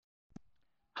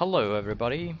Hello,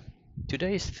 everybody.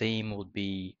 Today's theme would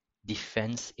be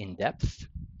defense in depth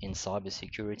in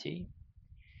cybersecurity.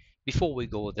 Before we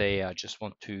go there, I just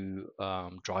want to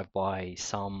drive by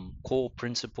some core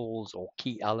principles or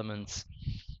key elements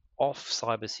of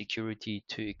cybersecurity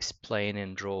to explain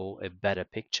and draw a better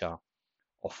picture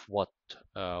of what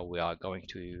we are going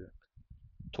to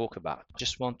talk about.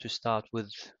 Just want to start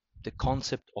with the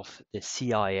concept of the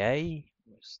CIA,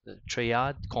 the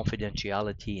triad: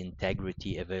 confidentiality,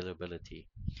 integrity, availability.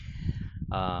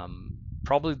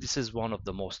 Probably this is one of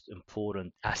the most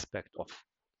important aspects of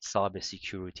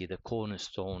cybersecurity, the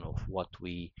cornerstone of what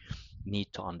we need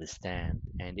to understand.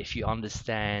 And if you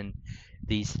understand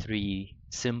these three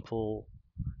simple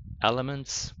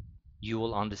elements, you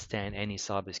will understand any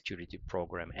cybersecurity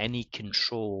program, any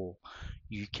control,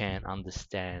 you can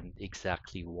understand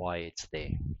exactly why it's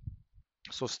there.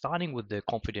 So starting with the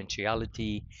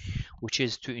confidentiality, which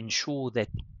is to ensure that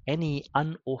any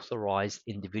unauthorized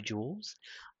individuals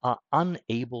are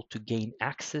unable to gain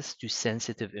access to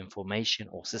sensitive information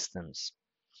or systems.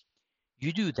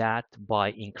 You do that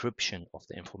by encryption of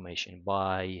the information,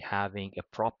 by having a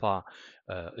proper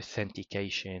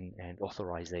authentication and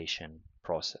authorization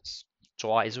process.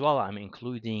 So as well, I'm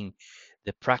including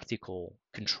the practical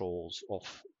controls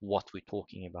of what we're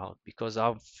talking about, because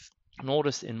I've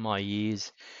noticed in my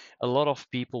years a lot of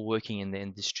people working in the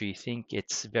industry think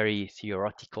it's very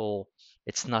theoretical.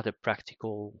 It's not a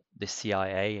practical. The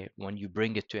CIA, when you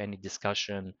bring it to any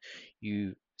discussion,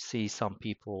 you see some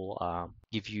people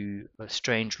give you a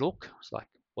strange look. It's like,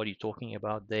 what are you talking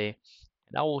about there?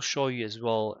 And I will show you as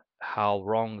well how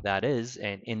wrong that is,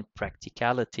 and in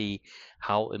practicality,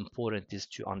 how important it is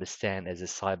to understand as a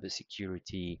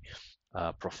cybersecurity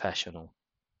professional.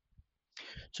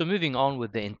 So moving on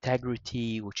with the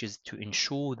integrity, which is to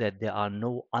ensure that there are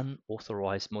no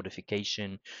unauthorized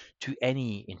modification to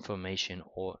any information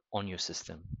or on your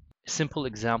system. Simple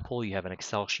example, you have an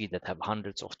Excel sheet that have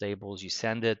hundreds of tables, you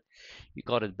send it, you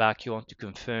got it back, you want to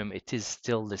confirm it is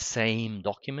still the same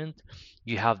document,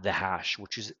 you have the hash,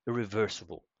 which is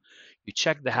irreversible. You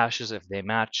check the hashes. If they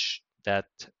match, that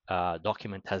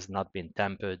document has not been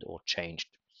tampered or changed.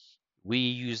 We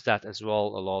use that as well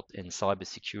a lot in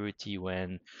cybersecurity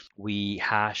when we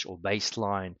hash or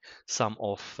baseline some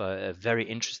of a very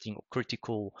interesting or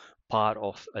critical part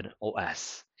of an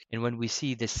OS. And when we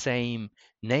see the same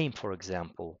name, for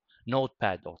example,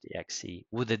 notepad.exe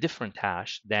with a different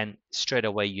hash, then straight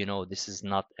away you know this is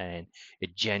not a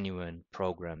genuine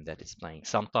program that is playing.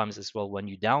 Sometimes as well, when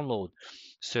you download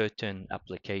certain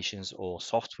applications or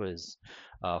softwares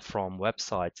from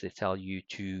websites, they tell you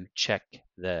to check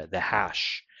the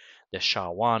hash, the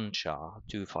SHA-1,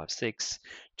 SHA-256,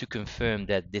 to confirm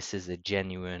that this is a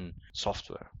genuine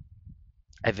software.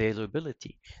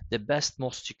 Availability. The best,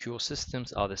 most secure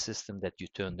systems are the systems that you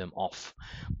turn them off,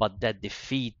 but that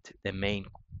defeat the main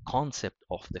concept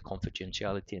of the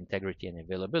confidentiality, integrity, and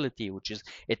availability, which is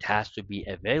it has to be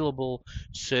available,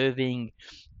 serving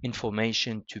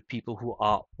information to people who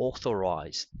are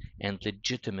authorized and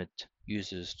legitimate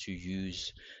users to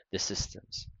use the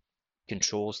systems.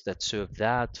 Controls that serve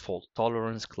that: fault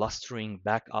tolerance, clustering,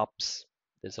 backups.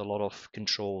 There's a lot of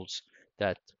controls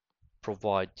that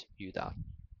provide you that.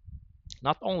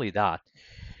 Not only that,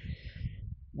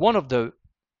 one of the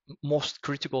most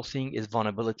critical thing is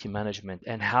vulnerability management,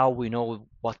 and how we know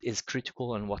what is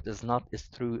critical and what is not is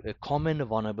through a common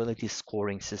vulnerability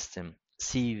scoring system,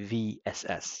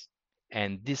 CVSS.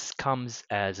 And this comes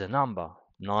as a number: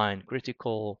 9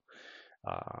 critical,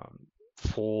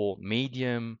 4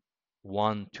 medium,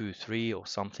 1, 2, 3 or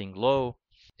something low.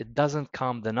 It doesn't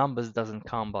come, the numbers doesn't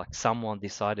come like someone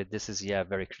decided this is, yeah,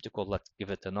 very critical, let's give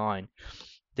it a 9.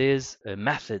 There's a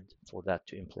method for that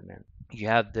to implement. You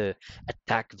have the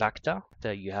attack vector,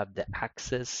 you have the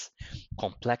access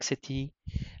complexity.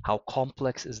 How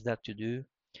complex is that to do?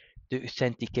 The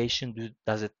authentication,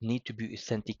 does it need to be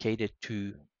authenticated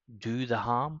to do the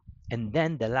harm? And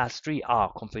then the last 3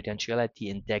 are confidentiality,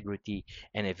 integrity,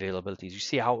 and availability. You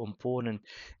see how important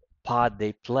part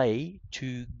they play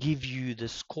to give you the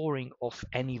scoring of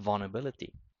any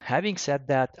vulnerability. Having said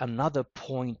that, another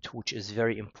point which is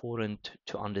very important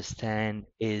to understand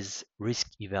is risk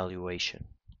evaluation.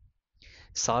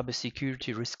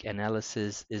 Cybersecurity risk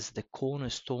analysis is the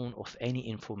cornerstone of any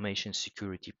information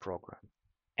security program.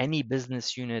 Any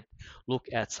business unit look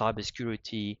at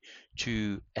cybersecurity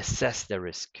to assess the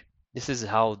risk. This is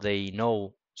how they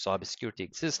know cybersecurity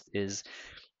exists, is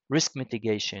risk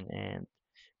mitigation and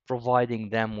providing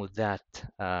them with that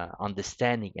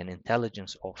understanding and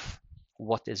intelligence of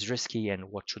what is risky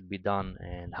and what should be done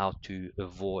and how to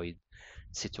avoid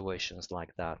situations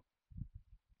like that.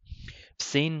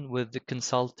 seen with the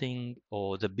consulting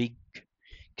or the big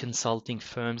consulting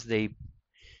firms, they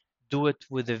do it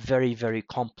with a very, very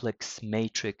complex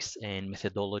matrix and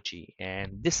methodology.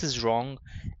 And this is wrong.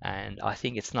 And I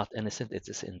think it's not innocent,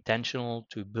 it's intentional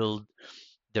to build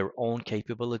their own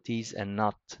capabilities and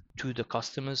not to the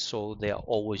customers. So they are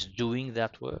always doing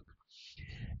that work,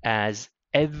 as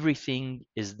everything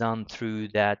is done through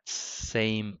that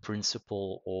same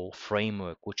principle or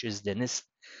framework, which is the NIST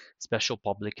Special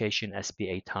Publication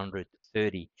SP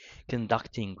 830,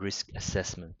 conducting risk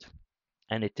assessment.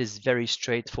 And it is very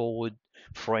straightforward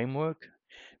framework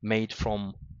made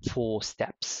from 4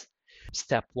 steps.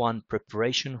 Step 1,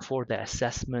 preparation for the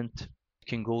assessment. You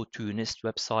can go to NIST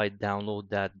website, download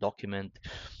that document,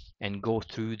 and go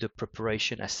through the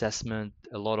preparation assessment.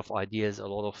 A lot of ideas, a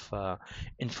lot of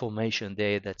information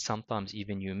there that sometimes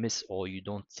even you miss or you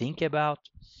don't think about.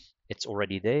 It's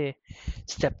already there.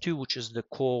 Step 2, which is the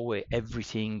core, where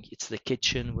everything, it's the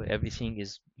kitchen where everything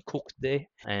is cooked there,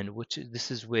 and which this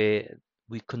is where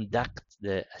we conduct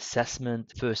the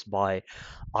assessment first by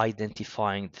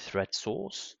identifying the threat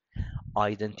source,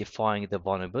 identifying the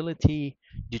vulnerability,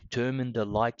 determine the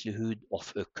likelihood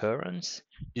of occurrence,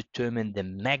 determine the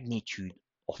magnitude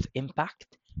of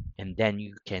impact, and then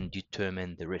you can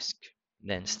determine the risk.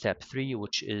 Then step 3,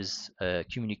 which is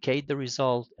communicate the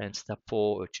result, and step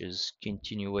 4, which is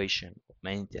continuation of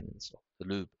maintenance of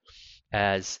the loop.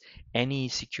 As any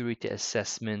security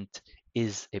assessment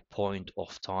is a point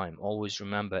of time. Always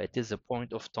remember, it is a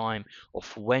point of time of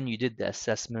when you did the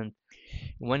assessment.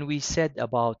 When we said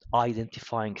about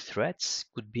identifying threats,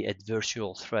 could be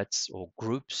adversarial threats or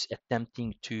groups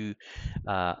attempting to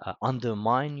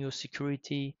undermine your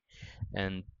security,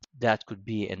 and that could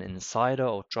be an insider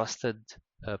or trusted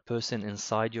person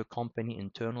inside your company,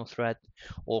 internal threat,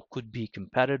 or could be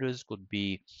competitors, could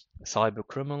be cyber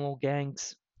criminal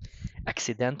gangs,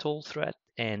 accidental threat.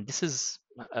 And this is,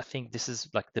 I think this is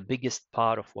like the biggest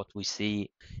part of what we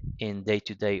see in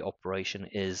day-to-day operation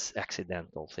is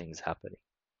accidental things happening.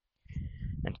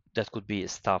 And that could be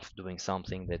staff doing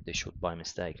something that they should by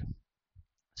mistake.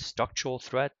 Structural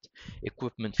threat,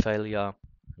 equipment failure,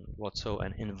 whatso,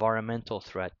 an environmental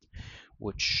threat,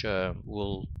 which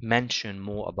will mention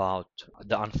more about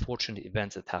the unfortunate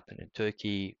events that happened in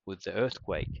Turkey with the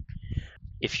earthquake.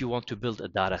 If you want to build a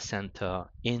data center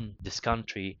in this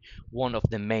country, one of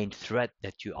the main threat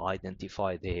that you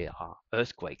identify there are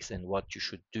earthquakes, and what you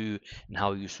should do and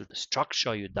how you should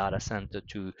structure your data center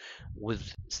to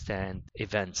withstand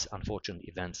events, unfortunate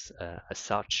events as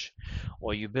such.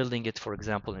 Or you're building it, for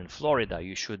example, in Florida,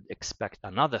 you should expect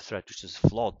another threat, which is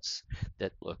floods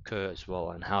that will occur as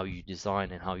well, and how you design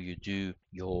and how you do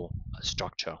your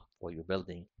structure for your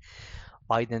building.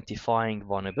 Identifying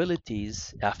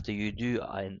vulnerabilities, after you do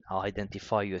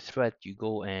identify your threat, you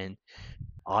go and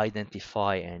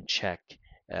identify and check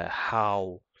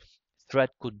how threat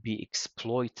could be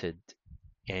exploited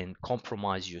and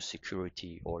compromise your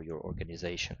security or your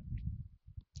organization.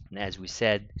 And as we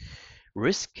said,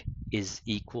 risk is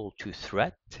equal to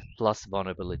threat plus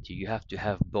vulnerability. You have to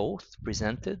have both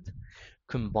presented,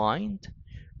 combined,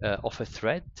 of a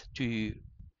threat to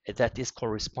that is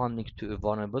corresponding to a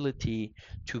vulnerability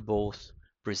to both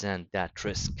present that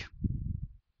risk.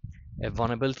 A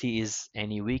vulnerability is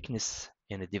any weakness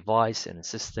in a device, in a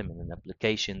system, in an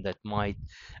application that might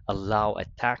allow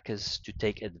attackers to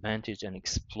take advantage and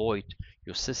exploit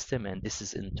your system, and this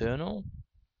is internal.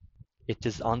 It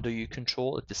is under your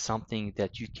control. It is something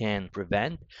that you can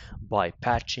prevent by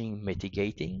patching,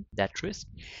 mitigating that risk.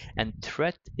 And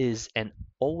threat is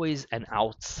always an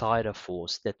outsider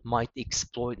force that might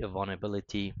exploit a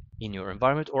vulnerability in your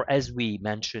environment, or as we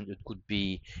mentioned, it could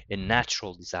be a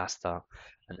natural disaster,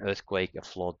 an earthquake, a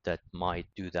flood that might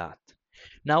do that.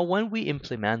 Now, when we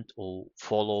implement or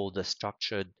follow the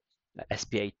structured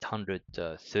SP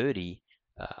 830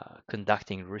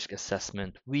 conducting risk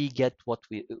assessment, we get what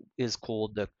is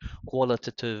called the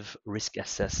qualitative risk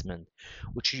assessment,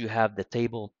 which you have the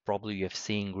table, probably you have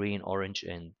seen green, orange,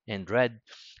 and red,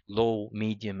 low,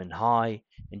 medium, and high,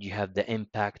 and you have the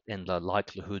impact and the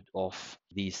likelihood of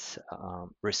these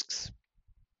risks.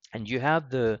 And you have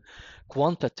the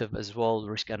quantitative as well,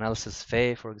 risk analysis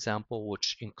phase, for example,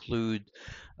 which include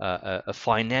a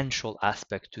financial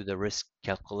aspect to the risk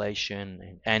calculation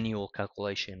and annual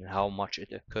calculation, how much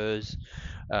it occurs,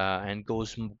 and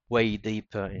goes way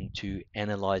deeper into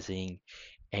analyzing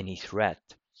any threat.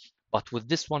 But with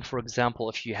this one, for example,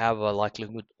 if you have a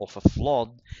likelihood of a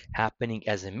flood happening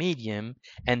as a medium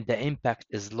and the impact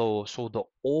is low, so the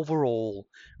overall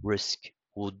risk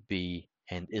would be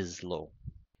and is low.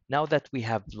 Now that we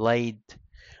have laid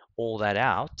all that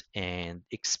out and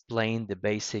explained the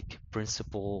basic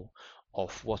principle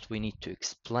of what we need to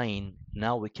explain,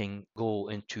 now we can go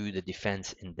into the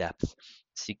defense in depth,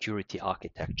 security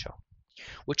architecture,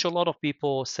 which a lot of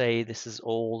people say this is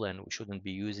old and we shouldn't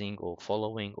be using or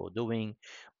following or doing.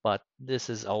 But this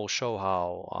is, I'll show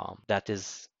how that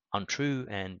is untrue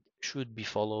and should be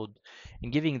followed.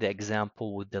 And giving the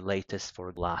example with the latest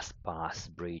for LastPass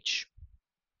breach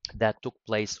that took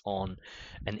place on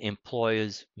an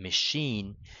employer's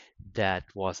machine that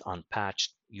was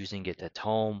unpatched, using it at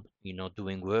home,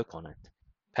 doing work on it.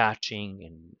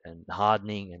 Patching and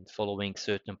hardening and following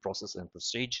certain process and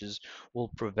procedures will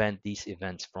prevent these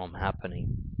events from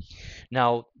happening.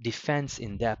 Now, defense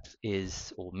in depth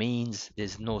is or means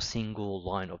there's no single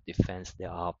line of defense.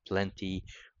 There are plenty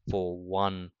for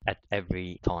one at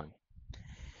every time.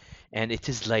 And it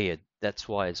is layered. That's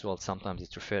why as well sometimes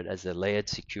it's referred as a layered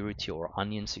security or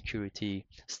onion security,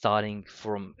 starting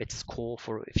from its core.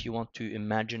 For if you want to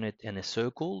imagine it in a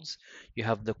circles, you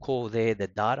have the core there, the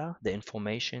data, the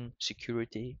information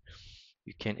security.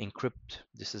 You can encrypt.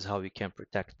 This is how you can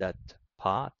protect that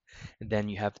part. And then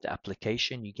you have the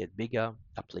application. You get bigger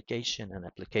application, and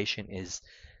application is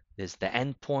there's the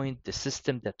endpoint, the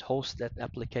system that hosts that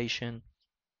application.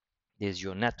 There's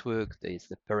your network, there's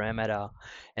the perimeter,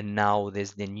 and now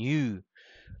there's the new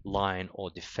line or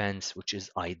defense, which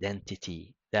is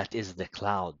identity. That is the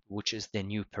cloud, which is the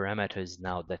new parameters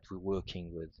now that we're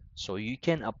working with. So you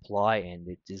can apply, and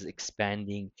it is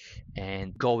expanding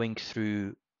and going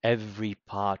through every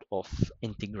part of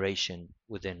integration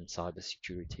within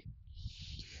cybersecurity.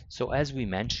 So as we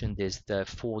mentioned, there's the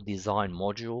four design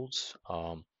modules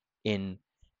in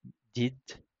DID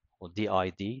or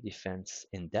DID, Defense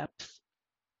in Depth,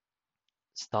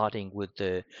 starting with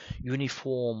the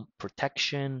uniform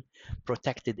protection,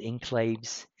 protected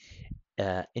enclaves,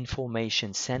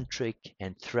 information centric,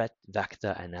 and threat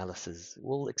vector analysis.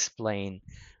 We'll explain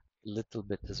a little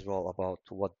bit as well about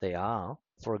what they are.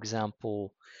 For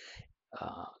example,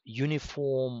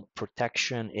 uniform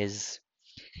protection is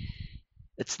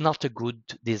it's not a good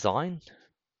design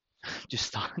to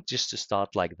start just to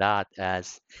start like that,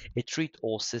 as it treats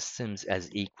all systems as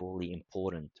equally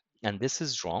important, and this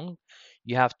is wrong.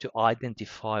 You have to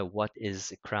identify what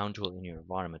is a crown jewel in your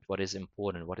environment, what is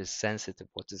important, what is sensitive,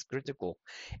 what is critical,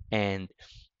 and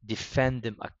defend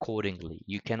them accordingly.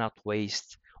 You cannot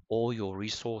waste all your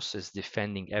resources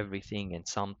defending everything, and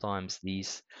sometimes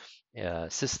these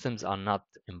systems are not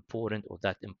important or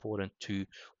that important to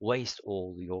waste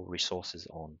all your resources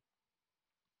on.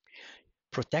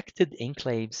 Protected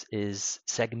enclaves is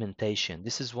segmentation.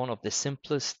 This is one of the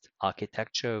simplest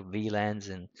architecture VLANs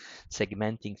and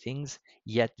segmenting things,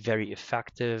 yet very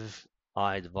effective.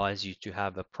 I advise you to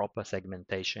have a proper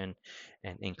segmentation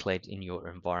and enclaves in your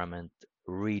environment.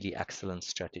 Really excellent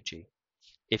strategy.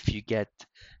 If you get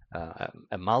a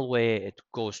malware, it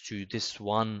goes to this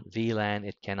one VLAN.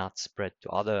 It cannot spread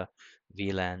to other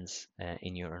VLANs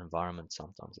in your environment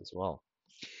sometimes as well.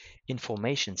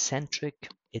 Information centric,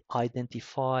 it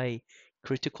identify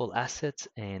critical assets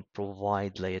and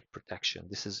provide layered protection.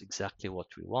 This is exactly what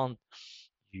we want.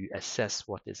 You assess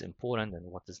what is important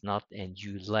and what is not, and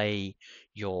you lay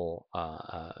your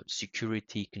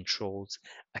security controls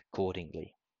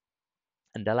accordingly.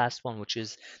 And the last one, which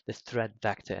is the threat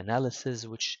vector analysis,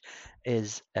 which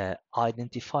is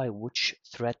identify which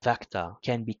threat vector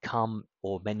can become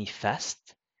or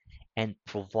manifest and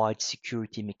provide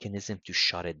security mechanism to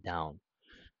shut it down.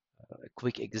 A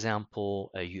quick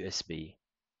example, a USB.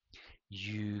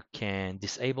 You can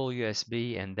disable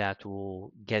USB, and that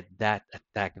will get that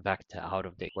attack vector out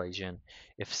of the equation.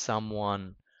 If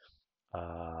someone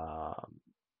uh,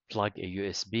 plug a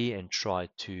USB and try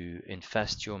to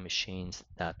infest your machines,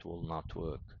 that will not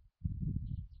work.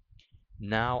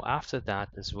 Now, after that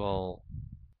as well,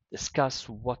 discuss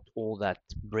what all that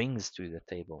brings to the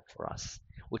table for us,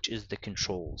 which is the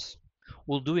controls.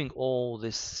 Well, doing all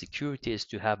this security is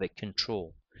to have a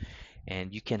control.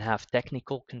 And you can have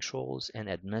technical controls and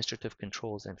administrative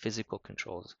controls and physical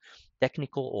controls.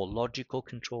 Technical or logical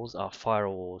controls are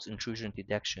firewalls, intrusion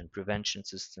detection, prevention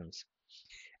systems.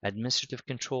 Administrative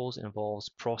controls involves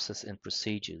process and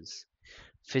procedures.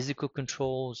 Physical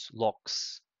controls,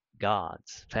 locks,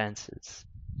 guards, fences.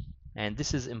 And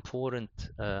this is important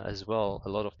as well. A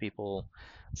lot of people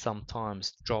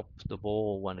sometimes drop the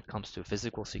ball when it comes to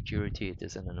physical security. It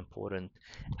is an important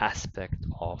aspect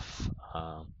of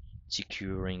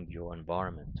securing your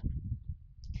environment.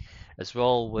 As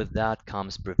well, with that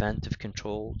comes preventive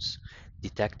controls,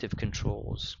 detective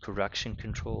controls, correction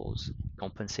controls,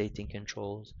 compensating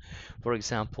controls. For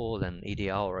example, an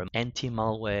EDR or an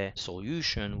anti-malware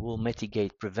solution will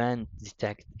mitigate, prevent,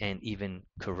 detect, and even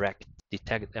correct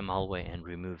detect a malware and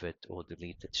remove it or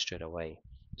delete it straight away.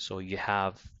 So you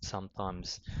have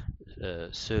sometimes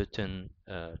certain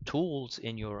tools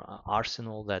in your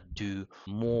arsenal that do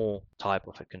more type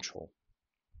of a control.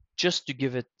 Just to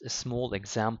give it a small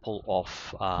example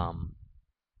of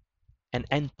an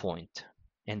endpoint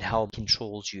and how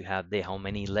controls you have there, how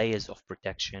many layers of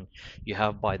protection you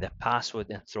have by the password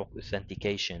and through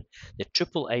authentication. The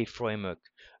AAA framework,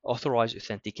 authorize,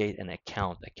 authenticate, and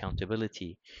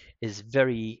accountability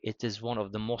it is one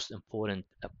of the most important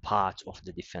parts of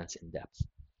the defense in depth.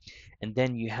 And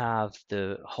then you have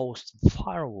the host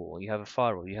firewall. You have a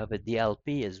firewall. You have a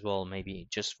DLP as well, maybe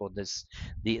just for this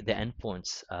the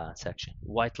endpoints section.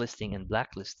 Whitelisting and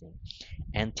blacklisting,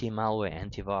 anti-malware,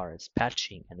 antivirus,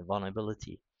 patching and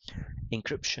vulnerability,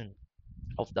 encryption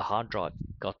of the hard drive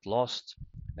got lost.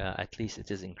 At least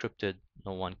it is encrypted.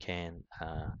 No one can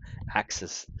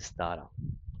access this data.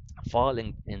 File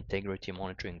integrity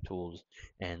monitoring tools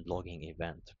and logging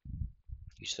event.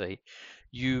 You say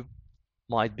you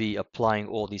might be applying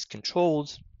all these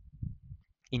controls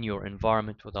in your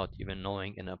environment without even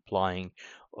knowing and applying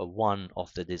one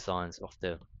of the designs of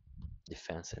the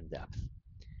defense in depth.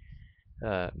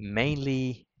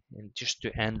 Mainly, and just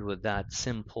to end with that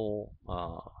simple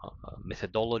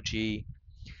methodology,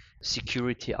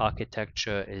 security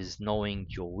architecture is knowing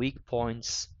your weak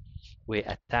points where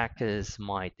attackers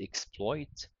might exploit,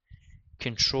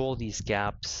 control these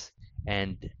gaps,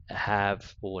 and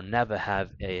have or never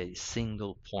have a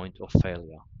single point of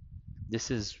failure. This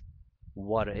is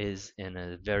what is, in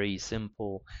a very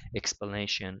simple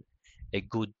explanation, a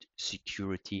good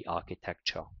security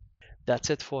architecture. That's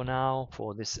it for now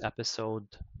for this episode.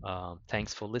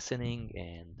 Thanks for listening,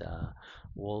 and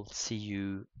we'll see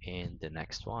you in the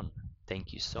next one.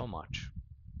 Thank you so much.